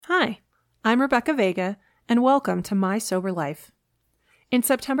Hi, I'm Rebecca Vega, and welcome to My Sober Life. In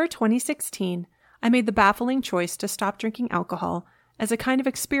September 2016, I made the baffling choice to stop drinking alcohol as a kind of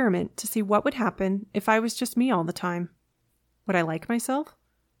experiment to see what would happen if I was just me all the time. Would I like myself?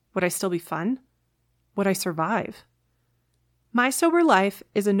 Would I still be fun? Would I survive? My Sober Life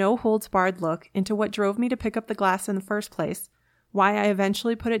is a no-holds-barred look into what drove me to pick up the glass in the first place, why I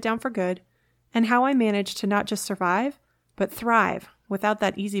eventually put it down for good, and how I managed to not just survive, but thrive without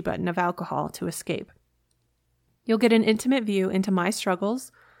that easy button of alcohol to escape. You'll get an intimate view into my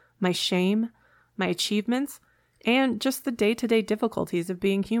struggles, my shame, my achievements, and just the day-to-day difficulties of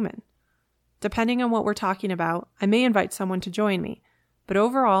being human. Depending on what we're talking about, I may invite someone to join me, but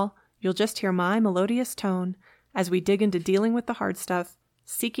overall, you'll just hear my melodious tone as we dig into dealing with the hard stuff,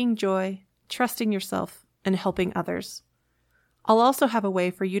 seeking joy, trusting yourself, and helping others. I'll also have a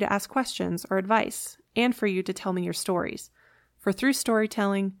way for you to ask questions or advice, and for you to tell me your stories, for through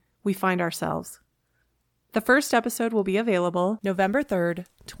storytelling, we find ourselves. The first episode will be available November 3rd,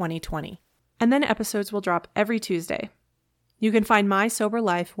 2020, and then episodes will drop every Tuesday. You can find My Sober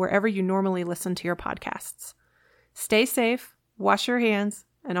Life wherever you normally listen to your podcasts. Stay safe, wash your hands,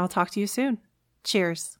 and I'll talk to you soon. Cheers.